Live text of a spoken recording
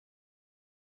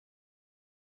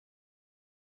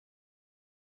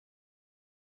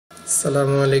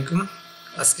আসসালামু আলাইকুম।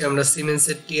 আজকে আমরা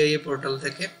সিমেন্সের টিআইএ পোর্টাল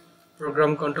থেকে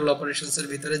প্রোগ্রাম কন্ট্রোল অপারেশনসের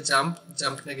ভিতরে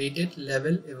জাম্প নেগেটেড,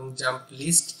 লেভেল এবং জাম্প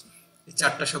লিস্ট এই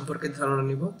চারটা সম্পর্কে ধারণা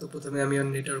নিব। তো প্রথমে আমি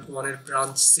নেটওয়ার্ক 1 এর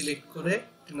ব্রাঞ্চ সিলেক্ট করে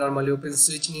নরমালি ওপেন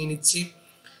সুইচ নিয়ে নিচ্ছি,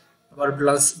 আবার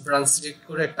ব্রাঞ্চ সিলেক্ট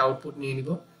করে একটা আউটপুট নিয়ে নিব।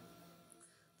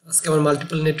 আজকে আমার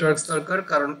মাল্টিপল নেটওয়ার্কস দরকার,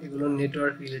 কারণ এগুলো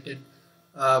নেটওয়ার্ক রিলেটেড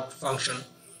ফাংশন।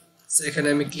 সো এখানে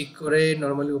আমি ক্লিক করে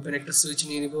নরমালি ওপেন একটা সুইচ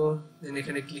নিয়ে নিব, দেন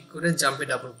এখানে ক্লিক করে জাম্পে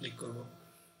ডাবল ক্লিক করব।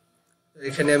 তো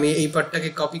এখানে আমি এই পার্টটাকে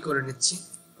কপি করে নিচ্ছি,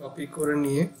 কপি করে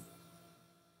নিয়ে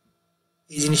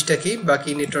এই জিনিসটাকে বাকি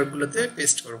নেটওয়ার্কগুলোতে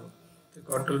পেস্ট করব। তো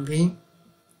কন্ট্রোল ভি,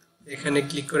 এখানে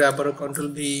ক্লিক করে আবারও কন্ট্রোল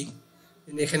ভি,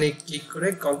 এখানে ক্লিক করে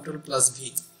কন্ট্রোল প্লাস ভি,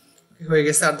 হয়ে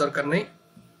গেছে, আর দরকার নেই।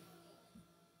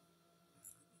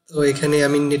 তো এখানে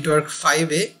আমি নেটওয়ার্ক 5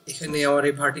 এ এখানে আমার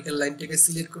এই ভার্টিক্যাল লাইনটাকে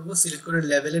সিলেক্ট করব, সিলেক্ট করে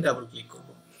লেভেলে ডাবল ক্লিক করব।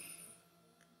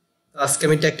 আজকে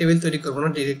আমি ট্যাগ টেবিল তৈরি করব না,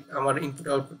 ডাইরেক্ট আমার ইনপুট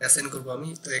আউটপুট অ্যাসাইন করব আমি।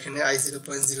 তো এখানে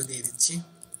i0.0 দিয়ে দিচ্ছি,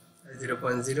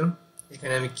 i0.0,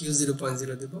 এখানে আমি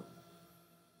q0.0 দেব,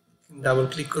 ডাবল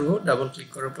ক্লিক করব, ডাবল ক্লিক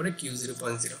করার পরে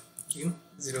q0.0,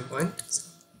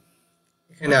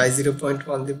 এখানে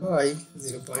i0.1 দেব,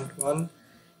 i0.1।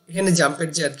 এখানে জাম্পের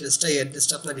যে অ্যাড্রেসটা, এই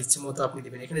অ্যাড্রেসটা আপনার ইচ্ছে মতো আপনি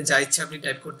দিবেন, এখানে যা ইচ্ছে আপনি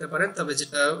টাইপ করতে পারেন। তবে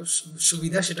যেটা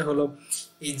সুবিধা সেটা হলো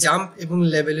এই জাম্প এবং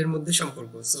লেভেলের মধ্যে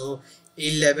সম্পর্ক। সো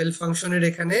এই লেভেল ফাংশনের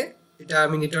এখানে, এটা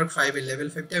আমি নেটওয়ার্ক 5 এর লেভেল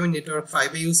 5টা আমি নেটওয়ার্ক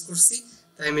 5 এ ইউজ করছি,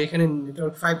 তাই আমি এখানে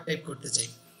নেটওয়ার্ক 5 টাইপ করতে চাই।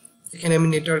 এখানে আমি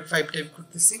নেটওয়ার্ক 5 টাইপ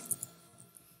করতেছি,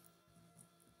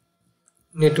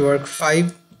 নেটওয়ার্ক 5,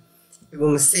 এবং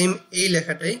সেম এই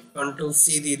লেখাটাই কন্ট্রোল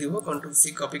সি দিয়ে দেব, কন্ট্রোল সি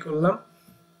কপি করলাম,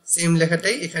 সেম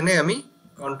লেখাটাই এখানে আমি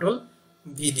কন্ট্রোল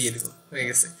ভি দিয়ে দেব, হয়ে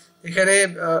গেছে। এখানে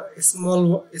স্মল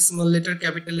লেটার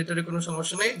ক্যাপিটাল লেটারে কোনো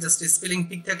সমস্যা নেই, জাস্ট স্পেলিং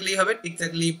ঠিক থাকলেই হবে। ঠিক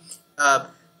থাকলেই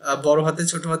বড় হাতে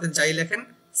ছোট হাতে যাই লেখেন,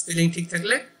 স্পেলিং ঠিক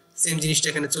থাকলে সেম জিনিসটা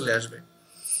এখানে চলে আসবে।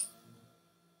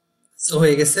 সো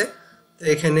হয়ে গেছে। তো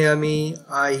এখানে আমি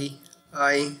আই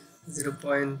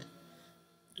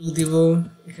 0.2 দিব,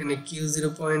 এখানে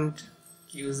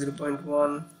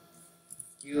q0.1,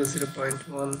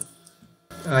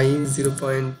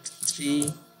 i0.3,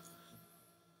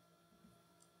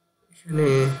 এখানে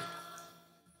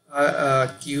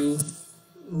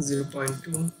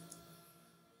q0.2,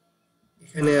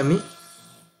 এখানে আমি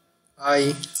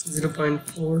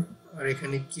i0.4, আর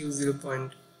এখানে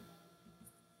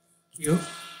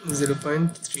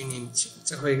q0.3 নিয়ে নিচ্ছি।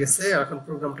 আচ্ছা, হয়ে গেছে। এখন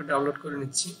প্রোগ্রামটা ডাউনলোড করে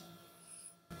নিচ্ছি।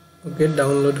 ওকে,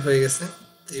 ডাউনলোড হয়ে গেছে।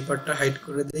 তো এই পার্টটা হাইড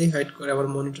করে দেই, হাইড করে আবার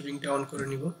মনিটরিংটা অন করে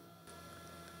নিব।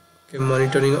 ওকে,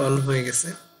 মনিটরিং অন হয়ে গেছে।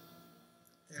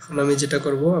 এখন আমি যেটা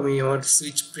করব, আমি আমার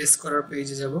সুইচ প্রেস করার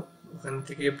পেজে যাব, ওখান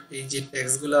থেকে এই যে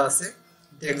ট্যাগসগুলো আছে,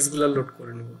 ট্যাগসগুলো লোড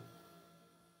করে নিব।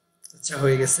 আচ্ছা,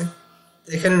 হয়ে গেছে। তো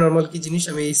এখানে নরমাল কি জিনিস,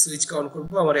 আমি এই সুইচকে অন করব,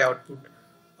 আমার এই আউটপুট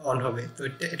অন হবে। তো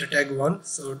এটা ট্যাগ 1,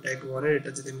 সো ট্যাগ 1 এর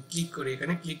এটা যদি আমি ক্লিক করি,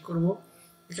 এখানে ক্লিক করব,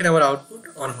 এখানে আমার আউটপুট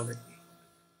অন হবে।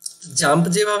 জাম্প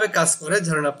যেভাবে কাজ করে,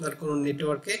 ধরেন আপনার কোনো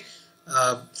নেটওয়ার্কে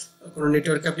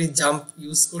আপনি জাম্প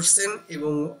ইউজ করছেন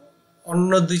এবং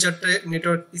অন্য 2-4টে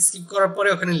নেটওয়ার্ক স্কিপ করার পরে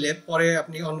ওখানে পরে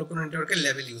আপনি অন্য কোনো নেটওয়ার্কে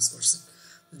লেভেল ইউজ করছেন।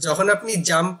 যখন আপনি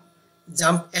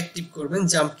জাম্প অ্যাক্টিভ করবেন,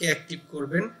 জাম্পকে অ্যাক্টিভ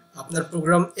করবেন, আপনার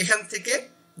প্রোগ্রাম এখান থেকে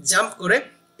জাম্প করে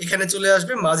এখানে চলে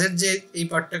আসবে। মাঝের যে এই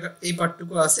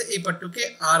পার্টটুকু আছে, এই পার্টটুকে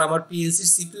আর আমার পিএলসি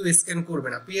সিপিইউ স্ক্যান করবে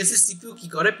না। পিএলসি সিপিইউ কি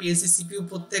করে, পিএলসি সিপিইউ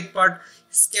প্রত্যেক পার্ট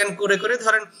স্ক্যান করে করে,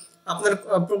 ধরেন আপনার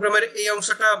প্রোগ্রামের এই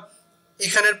অংশটা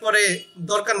এখানের পরে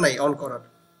দরকার নাই অন করার,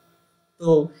 তো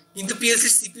কিন্তু পিএলসি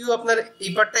সিপিইউ আপনার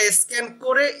এই পার্টটা স্ক্যান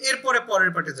করে এরপরে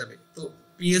পরের পার্টে যাবে। তো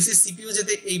পিএলসি সিপিইউ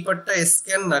যাতে এই পার্টটা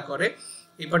স্ক্যান না করে,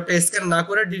 এই পার্টটা স্ক্যান না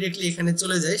করে ডিরেক্টলি এখানে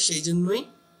চলে যায়, সেই জন্যই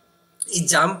এই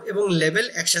জাম্প এবং লেভেল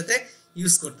একসাথে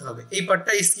ইউজ করতে হবে এই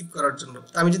পার্টটা স্কিপ করার জন্য।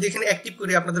 তো আমি যদি এখানে অ্যাক্টিভ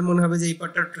করি, আপনাদের মনে হবে যে এই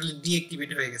পার্টটা টোটালি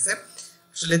ডিঅ্যাক্টিভেট হয়ে গেছে,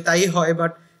 আসলে তাই হয়,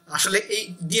 বাট আসলে এই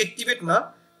ডিঅ্যাক্টিভেট না।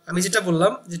 আমি যেটা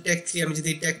বললাম যে ট্যাগ 3, আমি যদি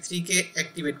এই ট্যাগ 3 কে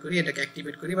অ্যাক্টিভেট করি, এটাকে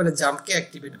অ্যাক্টিভেট করি, মানে জাম্পকে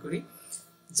অ্যাক্টিভেট করি,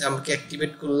 জাম্পকে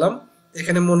অ্যাক্টিভেট করলাম,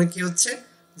 এখানে মনে কি হচ্ছে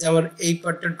যে আমার এই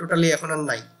পার্টটা টোটালি এখন আর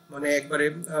নাই, মানে একবারে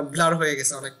ব্লার হয়ে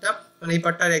গেছে অনেকটা, মানে এই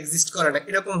পার্টটা আর এক্সিস্ট করে না,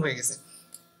 এরকম হয়ে গেছে।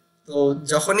 তো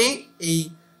যখনই এই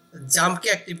জাম্পকে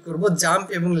অ্যাক্টিভ করব, জাম্প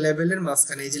এবং লেভেলের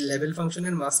মাঝখানে, এই যে লেভেল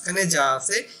ফাংশনের মাঝখানে যা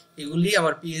আছে, এগুলি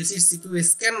আমার পিএলসির সিপিইউ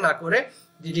স্ক্যান না করে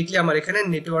ডিরেক্টলি আমার এখানে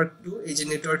নেটওয়ার্ক 2, এই যে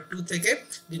নেটওয়ার্ক 2 থেকে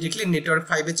ডিরেক্টলি নেটওয়ার্ক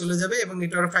 5 এ চলে যাবে এবং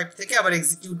নেটওয়ার্ক 5 থেকে আবার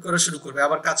এক্সিকিউট করা শুরু করবে,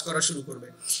 আবার কাজ করা শুরু করবে।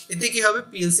 এতে কি হবে,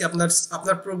 পিএলসি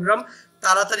আপনার প্রোগ্রাম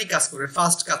তাড়াতাড়ি কাজ করবে,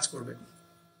 ফাস্ট কাজ করবে।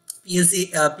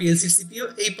 পিএলসির সিপিইউ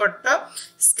এই পার্টটা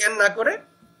স্ক্যান না করে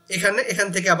এখান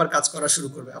থেকে আবার কাজ করা শুরু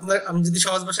করবে। আমি যদি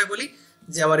সহজ ভাষায় বলি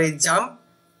যে আমার এই জাম্প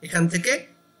এখান থেকে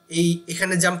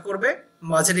এখানে জাম্প করবে,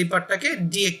 মাঝের এই পার্টটাকে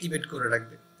ডিঅ্যাক্টিভেট করে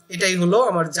রাখবে, এটাই হলো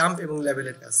আমার জাম্প এবং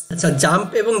লেভেলের কাজ। আচ্ছা, জাম্প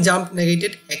এবং জাম্প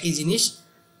নেগেটেড একই জিনিস,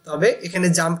 তবে এখানে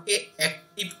জাম্পকে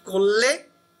অ্যাক্টিভ করলে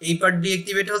এই পার্ট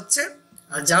ডিঅ্যাক্টিভেট হচ্ছে,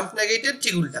 আর জাম্প নেগেটেড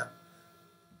ঠিক উল্টা।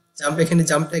 জাম্প, এখানে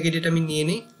জাম্প নেগেটেড আমি নিয়ে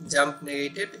নিই, জাম্প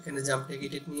নেগেটেড, এখানে জাম্প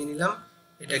নেগেটেড নিয়ে নিলাম,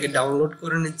 এটাকে ডাউনলোড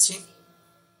করে নিচ্ছি,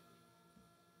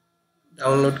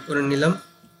 ডাউনলোড করে নিলাম।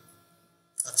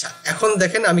 আচ্ছা, এখন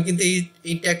দেখেন আমি কিন্তু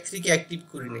এই ট্যাগ 3 কে অ্যাক্টিভ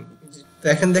করি নাই। তো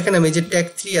এখন দেখেন আমি যে ট্যাগ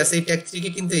 3 আছে, এই ট্যাগ 3 কে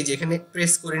কিন্তু এই যে এখানে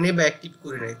প্রেস করে নেই বা অ্যাক্টিভ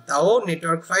করে নেই, তাও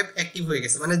নেটওয়ার্ক 5 অ্যাক্টিভ হয়ে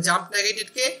গেছে। মানে জাম্প নেগেটেড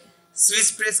কে সুইচ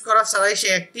প্রেস করা ছাড়াই সে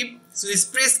অ্যাক্টিভ, সুইচ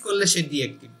প্রেস করলে সে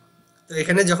ডিঅ্যাক্টিভ। তো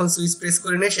এখানে যখন সুইচ প্রেস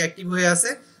করে নেই সে অ্যাক্টিভ হয়ে আছে।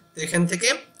 তো এখান থেকে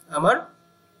আমার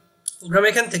প্রোগ্রাম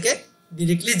এখান থেকে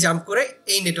ডিরেক্টলি জাম্প করে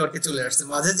এই নেটওয়ার্কে চলে আসছে।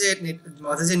 মাঝে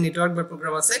যে নেটওয়ার্ক বা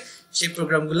প্রোগ্রাম আছে সেই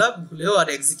প্রোগ্রামগুলো ভুলেও আর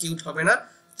এক্সিকিউট হবে না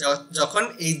যখন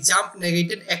এই জাম্প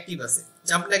নেগেটেড অ্যাক্টিভ আছে।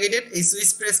 জাম্প নেগেটেড এই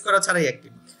সুইচ প্রেস করা ছাড়াই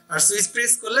অ্যাক্টিভ, আর সুইচ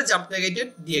প্রেস করলে জাম্প নেগেটেড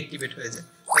ডিঅ্যাক্টিভেট হয়ে যায়।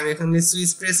 আমি এখন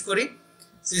সুইচ প্রেস করি,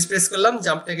 সুইচ প্রেস করলাম,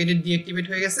 জাম্প নেগেটেড ডিঅ্যাক্টিভেট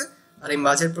হয়ে গেছে, আর এই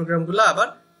মাঝের প্রোগ্রামগুলো আবার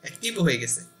অ্যাক্টিভ হয়ে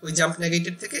গেছে। ওই জাম্প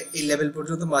নেগেটেড থেকে এই লেভেল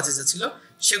পর্যন্ত মাঝে যা ছিল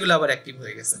সেগুলো আবার অ্যাক্টিভ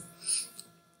হয়ে গেছে।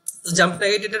 তো জাম্প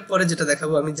নেগেটেডের পরে যেটা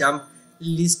দেখাবো আমি জাম্প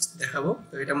লিস্ট দেখাবো।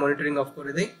 তো এটা মনিটরিং অফ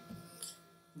করে দেই,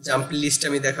 জাম্প লিস্ট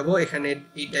আমি দেখাবো। এখানে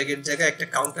এই ট্যাগের জায়গায় একটা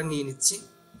কাউন্টার নিয়ে নিচ্ছি,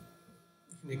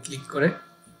 এখানে ক্লিক করে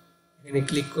এখানে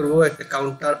ক্লিক করব, একটা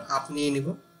কাউন্টার আপ নিয়ে নিব,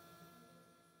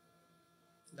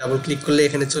 ডাবল ক্লিক করলে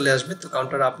এখানে চলে আসবে। তো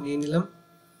কাউন্টার আপ নিয়ে নিলাম,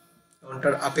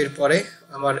 কাউন্টার আপের পরে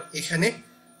আমার এখানে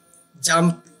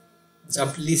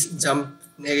জাম্প লিস্ট, জাম্প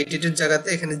নেগেটেডের জায়গাতে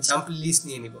এখানে জাম্প লিস্ট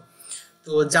নিয়ে নিব।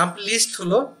 তো জাম্প লিস্ট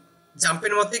হলো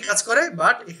জাম্পের মতোই কাজ করে,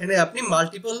 বাট এখানে আপনি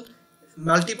মাল্টিপল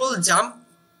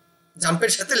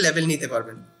জাম্পের সাথে লেভেল নিতে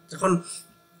পারবেন। যখন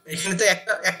এখানে তো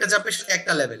একটা জাম্পের সাথে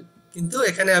একটা লেভেল, কিন্তু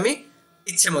এখানে আমি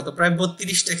ইচ্ছে মতো প্রায়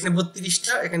 32টা, এখানে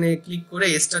 32টা, এখানে ক্লিক করে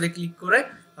স্টারে ক্লিক করে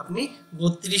আপনি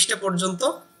 32টা পর্যন্ত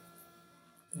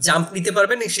জাম্প নিতে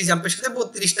পারবেন। সেই জাম্পের সাথে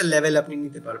 32টা লেভেল আপনি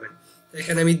নিতে পারবেন। তো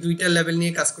এখানে আমি 2টা লেভেল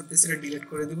নিয়ে কাজ করতেছি, এটা ডিলিট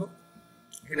করে দিব,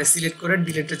 এখানে সিলেক্ট করে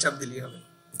ডিলিটে চাপ দিলেই হবে।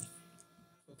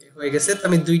 ওকে, হয়ে গেছে। তো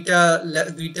আমি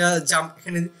দুইটা জাম্প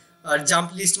এখানে, আর জাম্প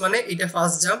লিস্ট মানে এটা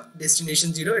ফার্স্ট জাম্প ডেস্টিনেশন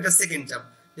 0, এটা সেকেন্ড জাম্প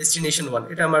ডেস্টিনেশন 1,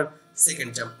 এটা আমার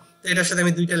সেকেন্ড জাম্প। তো এটার সাথে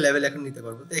আমি 2টা লেভেল এখন নিতে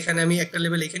পারবো। তো এখানে আমি একটা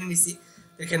লেভেল এখানে নিছি,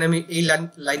 এখানে আমি এই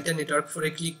লাইনটা নেটওয়ার্ক 4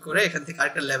 এ ক্লিক করে এখান থেকে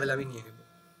আরেকটা লেভেল আমি নিয়ে নেব,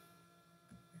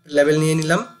 লেভেল নিয়ে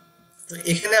নিলাম। তো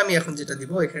এখানে আমি এখন যেটা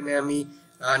দিব, এখানে আমি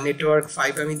নেটওয়ার্ক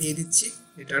 5 আমি দিয়ে দিচ্ছি,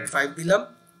 নেটওয়ার্ক 5 দিলাম,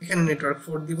 এখানে নেটওয়ার্ক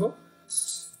 4 দিব,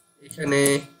 এখানে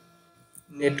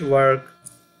নেটওয়ার্ক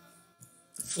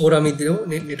 4 আমি দেব,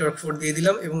 নেটওয়ার্ক 4 দিয়ে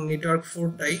দিলাম, এবং নেটওয়ার্ক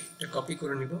 4টাই এটা কপি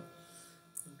করে নিব,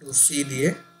 কন্ট্রোল সি দিয়ে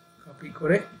কপি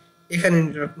করে এখানে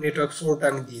নেটওয়ার্ক 4টা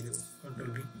আমি দিয়ে দেব, কন্ট্রোল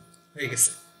ভি, হয়ে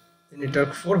গেছে,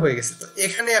 নেটওয়ার্ক 4 হয়ে গেছে। তো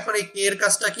এখানে এখন এই কে এর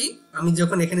কাজটা কি, আমি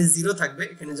যখন এখানে 0 থাকবে,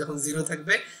 এখানে যখন 0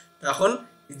 থাকবে তখন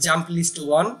জাম্প লিস্ট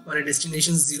 1 মানে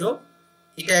ডেস্টিনেশন 0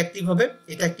 এটা অ্যাক্টিভ হবে,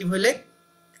 এটা অ্যাক্টিভ হলে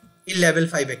এই লেভেল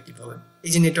 5 অ্যাক্টিভ হবে, এই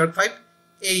যে নেটওয়ার্ক 5,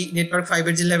 এই নেটওয়ার্ক 5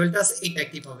 এর যে লেভেলটা আছে এটা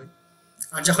অ্যাক্টিভ হবে।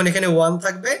 আর যখন এখানে 1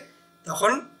 থাকবে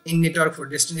তখন এই নেটওয়ার্ক 4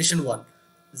 ডেস্টিনেশন 1,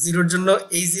 0 এর জন্য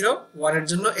এই 0, 1 এর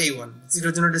জন্য এই 1, 0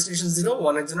 এর জন্য ডেস্টিনেশন 0,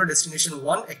 1 এর জন্য ডেস্টিনেশন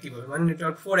 1 অ্যাক্টিভ হবে, মানে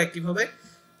নেটওয়ার্ক 4 অ্যাক্টিভ হবে।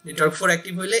 নেটওয়ার্ক 4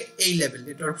 অ্যাক্টিভ হলে এই লেভেল,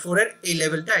 নেটওয়ার্ক 4 এর এই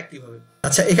লেভেলটা অ্যাক্টিভ হবে।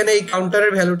 আচ্ছা, এখানে এই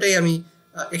কাউন্টারের ভ্যালুটাই আমি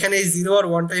এখানে এই 0 আর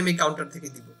 1 টাইম এই কাউন্টার থেকে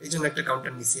দিব, এই জন্য একটা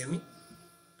কাউন্টার নিছি আমি।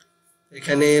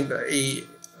 এখানে এই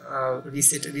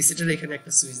রিসেটের এখানে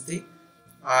একটা সুইচ দিই,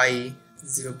 I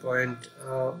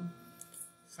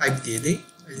 0.5 দিয়ে দিই,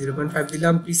 0.5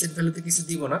 দিলাম। প্রিসেট ভ্যালুতে কিছু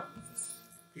দিব না,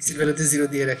 প্রিসেট ভ্যালুতে 0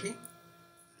 দিয়ে রাখি,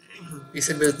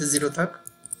 প্রিসেট ভ্যালুতে 0 থাক।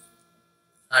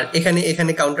 আর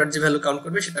এখানে কাউন্টার যে ভ্যালু কাউন্ট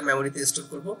করবে সেটা মেমোরিতে স্টোর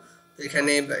করব। তো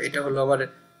এখানে এটা হলো আমার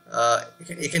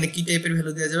এখানে কি টাইপের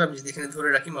ভ্যালু দেওয়া যাবে, আমি যদি এখানে ধরে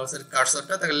রাখি মাউসের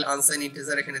কার্সরটা, তাহলে আনসাইন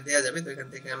ইন্টিজার এখানে দেওয়া যাবে। তো এখান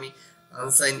থেকে আমি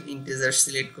আনসাইন ইন্টিজার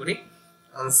সিলেক্ট করি,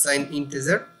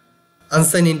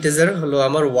 আনসাইন ইন্টিজার হলো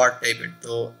আমার ওয়ার্ড টাইপের।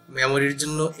 তো মেমোরির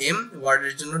জন্য এম,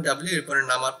 ওয়ার্ডের জন্য ডাব্লিউ, এরপরে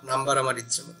নাম্বার আমার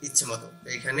ইচ্ছে মতো। তো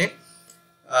এখানে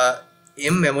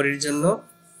এম মেমোরির জন্য,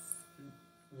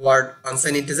 ওয়ার্ড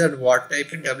আনসাইন ইন্টিজার ওয়ার্ড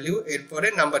টাইপের ডাব্লিউ, এরপরে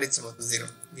নাম্বার ইচ্ছে মতো 0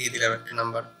 দিয়ে দিলাম একটা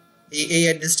নাম্বার। এই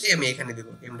অ্যাড্রেসটাই আমি এখানে দিব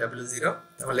MW0,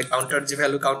 তাহলে কাউন্টার যে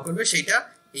ভ্যালু কাউন্ট করবে সেইটা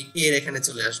এই কে এর এখানে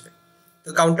চলে আসবে। তো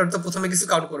কাউন্টার তো প্রথমে কিছু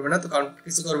কাউন্ট করবে না, তো কাউন্ট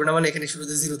কিছু করবে না মানে এখানে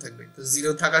শুরুতে 0 থাকবে। তো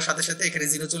 0 থাকার সাথে সাথে এখানে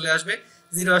 0 চলে আসবে,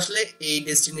 0 আসলে এই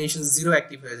ডেস্টিনেশন 0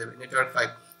 অ্যাক্টিভ হয়ে যাবে। নেটওয়ার্ক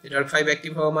 5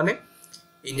 অ্যাক্টিভ হওয়া মানে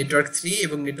এই নেটওয়ার্ক 3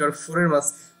 এবং নেটওয়ার্ক 4 এর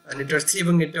নেটওয়ার্ক 3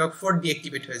 এবং নেটওয়ার্ক 4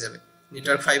 ডিঅ্যাক্টিভেট হয়ে যাবে।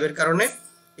 নেটওয়ার্ক 5 এর কারণে,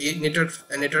 এই নেটওয়ার্ক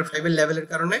 5 এর লেভেলের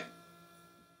কারণে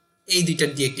এই দুইটা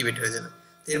ডিঅ্যাক্টিভেট হয়ে যাবে।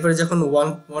 এরপরে যখন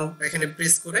 1 এখানে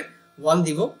প্রেস করে 1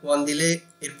 দিব, 1 দিলে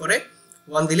এরপরে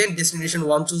 1 দিলে ডেস্টিনেশন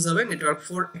 1 চুজ হবে, নেটওয়ার্ক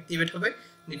 4 অ্যাক্টিভেট হবে।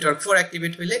 নেটওয়ার্ক 4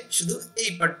 অ্যাক্টিভেট হলে শুধু এই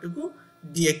পার্টটুকু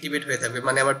ডিঅ্যাক্টিভেট হয়ে থাকবে,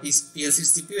 মানে আমার পিএলসির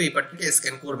সিপিইউ এই পার্টটাকে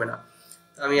স্ক্যান করবে না।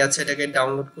 তো আমি আচ্ছা এটাকে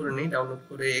ডাউনলোড করে নিই, ডাউনলোড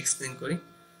করে এক্সপ্লেন করি,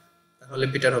 তাহলে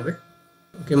বেটার হবে।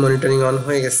 ওকে, মনিটরিং অন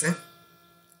হয়ে গেছে।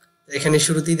 এখানে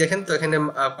শুরুতেই দেখেন তো এখানে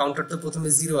কাউন্টার তো প্রথমে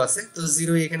 0 আছে, তো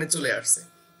 0 এখানে চলে আসছে।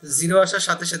 তো 0 আসার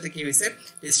সাথে সাথে কি হয়েছে,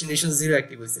 ডেস্টিনেশন 0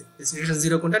 অ্যাক্টিভ হয়েছে। ডেস্টিনেশন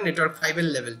 0 কোনটা, নেটওয়ার্ক 5 এর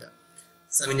লেভেলটা।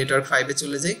 সো আমি নেটওয়ার্ক 5 এ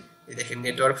চলে যাই। এই দেখেন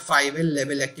নেটওয়ার্ক 5 এর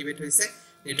লেভেল অ্যাক্টিভেট হয়েছে।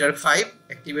 নেটওয়ার্ক 5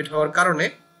 অ্যাক্টিভেট হওয়ার কারণে,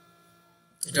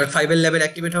 নেটওয়ার্ক 5 এর লেভেল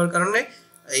অ্যাক্টিভেট হওয়ার কারণে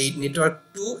এই নেটওয়ার্ক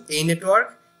 2, এই নেটওয়ার্ক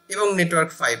এবং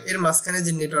নেটওয়ার্ক 5 এর মাঝখানে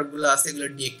যে নেটওয়ার্কগুলো আছে এগুলো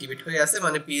ডিঅ্যাক্টিভেট হয়ে আছে,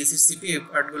 মানে পিএলসির সিপিইউ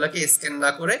পার্টগুলোকে স্ক্যান না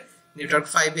করে নেটওয়ার্ক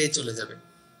 5 এ চলে যাবে।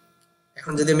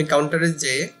 এখন যদি আমি কাউন্টারে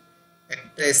যেয়ে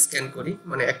একটা স্ক্যান করি,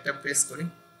 মানে একটা প্রেস করি,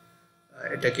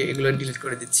 এটাকে এগুলো ডিলিট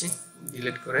করে দিচ্ছি,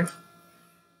 ডিলিট করে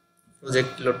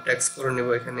প্রজেক্ট লোড ট্যাক্স করে নেব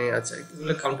এখানে। আচ্ছা,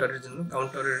 এগুলো কাউন্টারের জন্য,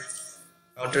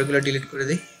 কাউন্টারগুলো ডিলিট করে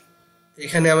দিই।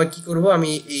 এখানে আমি কি করব,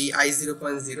 আমি এই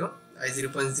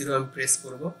i0.0 আমি প্রেস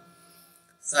করব।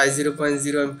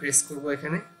 i0.0 আমি প্রেস করব,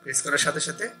 এখানে প্রেস করার সাথে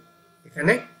সাথে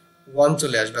এখানে 1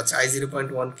 চলে আসবে। আচ্ছা,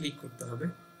 i0.1 ক্লিক করতে হবে,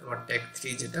 আমার ট্যাগ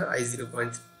 3 যেটা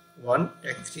i0.1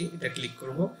 ট্যাগ 3, এটা ক্লিক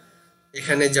করব।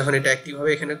 এখানে যখন এটা অ্যাক্টিভ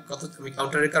হবে, এখানে কত, আমি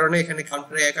কাউন্টারের কারণে এখানে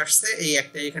কাউন্টারে 1 আসছে, এই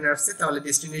একটাই এখানে আসছে, তাহলে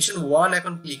ডেস্টিনেশন 1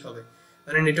 এখন ক্লিক হবে,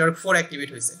 মানে নেটওয়ার্ক 4 অ্যাক্টিভেট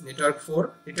হয়েছে। নেটওয়ার্ক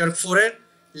 4 এর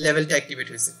লেভেলটা অ্যাক্টিভেট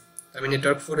হয়েছে। আমি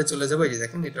নেটওয়ার্ক 4 এ চলে যাব। এই যে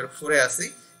দেখেন নেটওয়ার্ক 4 এ আছি,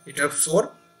 নেটওয়ার্ক 4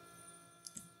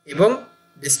 এবং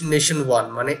ডেস্টিনেশন 1,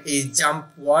 মানে এই জাম্প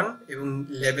 1 এবং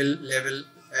লেভেল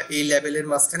এই লেভেলের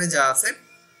মাঝখানে যা আছে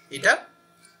এটা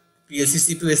পিএলসি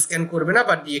সিপিইউ স্ক্যান করবে না,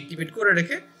 বা ডিঅ্যাক্টিভেট করে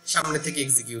রেখে সামনে থেকে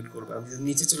এক্সিকিউট করবে। আমি যদি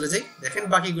নিচে চলে যাই, দেখেন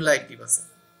বাকিগুলো অ্যাক্টিভ আছে।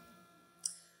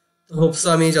 তো হোপসো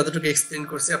আমি যতটুকু এক্সপ্লেন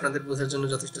করছি আপনাদের বোঝার জন্য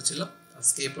যথেষ্ট ছিল।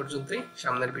 আজকে এই পর্যন্তই।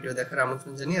 সামনের ভিডিও দেখার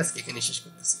আমন্ত্রণ জানিয়ে আজকে এখানে শেষ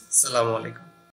করতেছি। আসসালামু আলাইকুম।